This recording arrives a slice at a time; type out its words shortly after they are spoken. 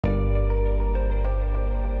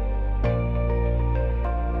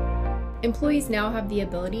Employees now have the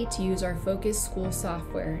ability to use our Focus School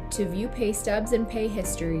software to view pay stubs and pay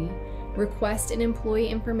history, request an employee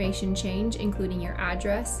information change including your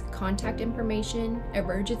address, contact information,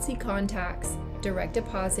 emergency contacts, direct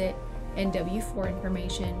deposit, and W-4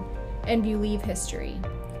 information, and view leave history.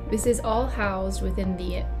 This is all housed within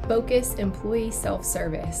the Focus Employee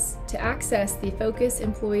Self-Service. To access the Focus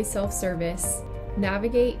Employee Self-Service,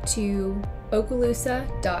 navigate to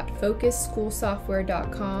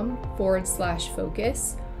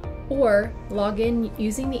okaloosa.focusschoolsoftware.com/focus or log in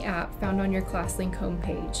using the app found on your ClassLink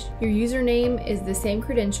homepage. Your username is the same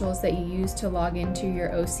credentials that you use to log into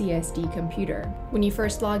your OCSD computer. When you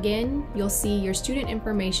first log in, you'll see your student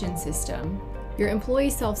information system. Your employee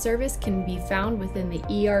self-service can be found within the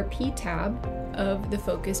ERP tab of the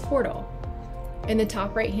Focus portal. In the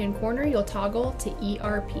top right-hand corner, you'll toggle to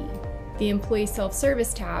ERP. The Employee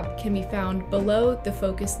Self-Service tab can be found below the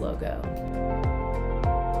Focus logo.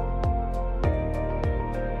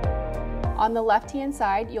 On the left-hand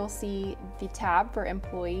side, you'll see the tab for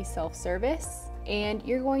Employee Self-Service, and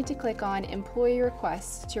you're going to click on Employee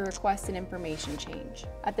Requests to request an information change.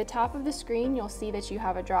 At the top of the screen, you'll see that you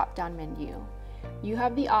have a drop-down menu. You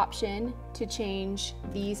have the option to change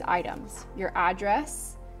these items: your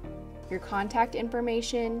address, your contact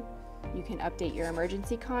information, you can update your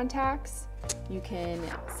emergency contacts, you can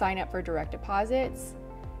sign up for direct deposits,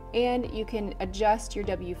 and you can adjust your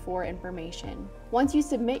W-4 information. Once you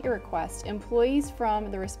submit your request, employees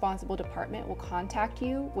from the responsible department will contact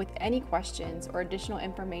you with any questions or additional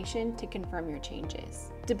information to confirm your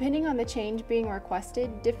changes. Depending on the change being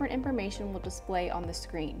requested, different information will display on the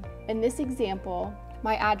screen. In this example,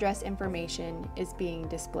 my address information is being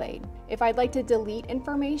displayed. If I'd like to delete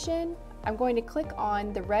information, I'm going to click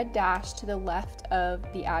on the red dash to the left of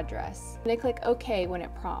the address. I'm going to click OK when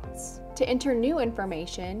it prompts. To enter new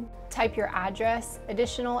information, type your address,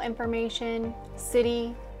 additional information,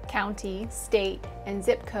 city, county, state, and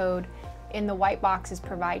zip code in the white boxes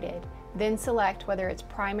provided. Then select whether it's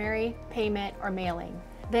primary, payment, or mailing.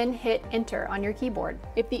 Then hit Enter on your keyboard.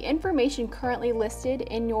 If the information currently listed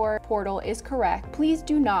in your portal is correct, please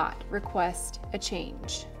do not request a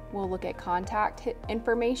change. We'll look at contact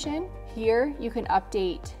information. Here you can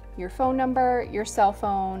update your phone number, your cell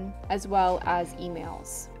phone, as well as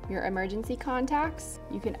emails. Your emergency contacts,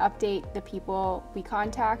 you can update the people we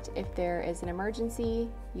contact if there is an emergency.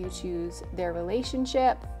 You choose their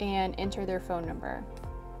relationship and enter their phone number.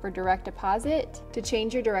 For direct deposit, to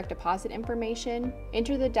change your direct deposit information,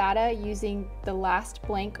 enter the data using the last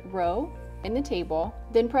blank row in the table,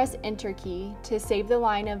 then press Enter key to save the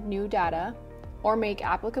line of new data or make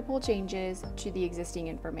applicable changes to the existing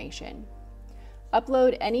information.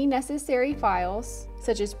 Upload any necessary files,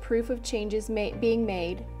 such as proof of changes being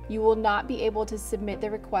made. You will not be able to submit the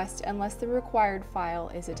request unless the required file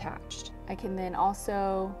is attached. I can then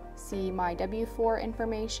also see my W-4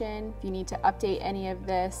 information. If you need to update any of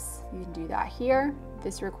this, you can do that here.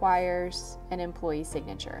 This requires an employee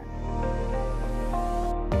signature.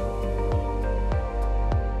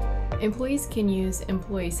 Employees can use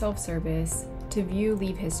Employee Self-Service to view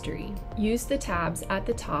leave history. Use the tabs at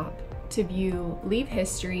the top to view leave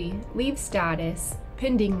history, leave status,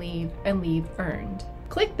 pending leave, and leave earned.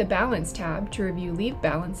 Click the Balance tab to review leave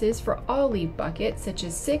balances for all leave buckets such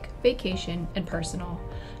as sick, vacation, and personal.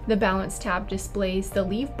 The Balance tab displays the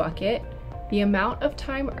leave bucket, the amount of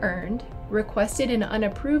time earned, requested and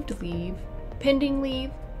unapproved leave, pending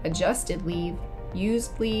leave, adjusted leave,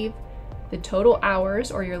 used leave, the total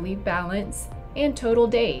hours or your leave balance, and total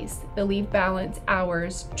days, the leave balance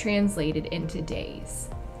hours translated into days.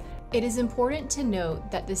 It is important to note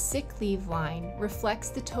that the sick leave line reflects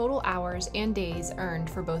the total hours and days earned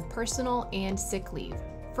for both personal and sick leave.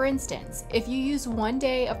 For instance, if you use 1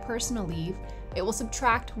 day of personal leave, it will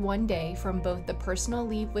subtract 1 day from both the personal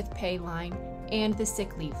leave with pay line and the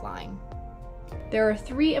sick leave line. There are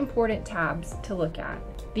 3 important tabs to look at.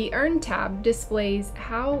 The Earn tab displays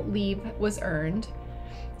how leave was earned,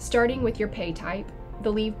 starting with your pay type, the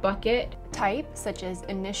leave bucket type, such as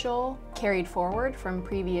initial, carried forward from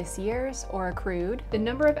previous years, or accrued, the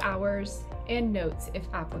number of hours, and notes if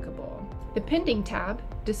applicable. The Pending tab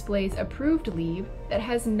displays approved leave that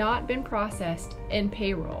has not been processed in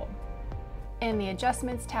payroll. And the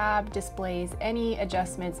Adjustments tab displays any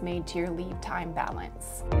adjustments made to your leave time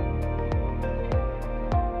balance.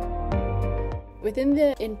 Within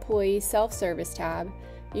the Employee Self-Service tab,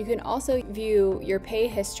 you can also view your pay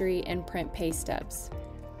history and print pay stubs.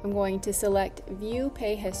 I'm going to select View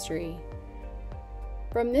Pay History.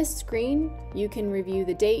 From this screen, you can review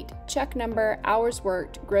the date, check number, hours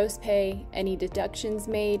worked, gross pay, any deductions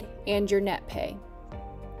made, and your net pay.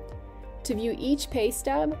 To view each pay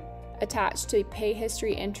stub, Attached to pay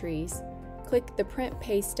history entries, click the Print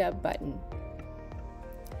Pay Stub button.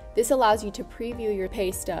 This allows you to preview your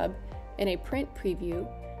pay stub in a print preview,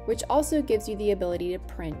 which also gives you the ability to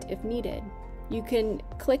print if needed. You can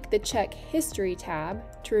click the Check History tab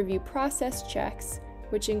to review process checks,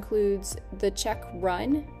 which includes the check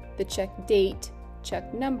run, the check date,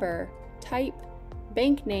 check number, type,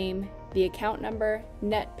 bank name, the account number,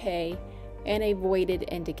 net pay, and a voided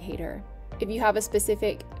indicator. If you have a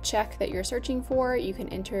specific check that you're searching for, you can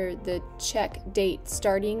enter the check date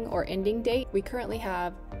starting or ending date. We currently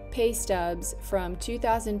have pay stubs from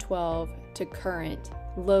 2012 to current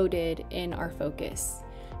loaded in our Focus.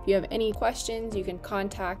 If you have any questions, you can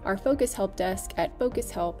contact our Focus Help desk at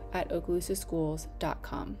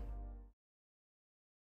FocusHelp@okaloosaschools.com.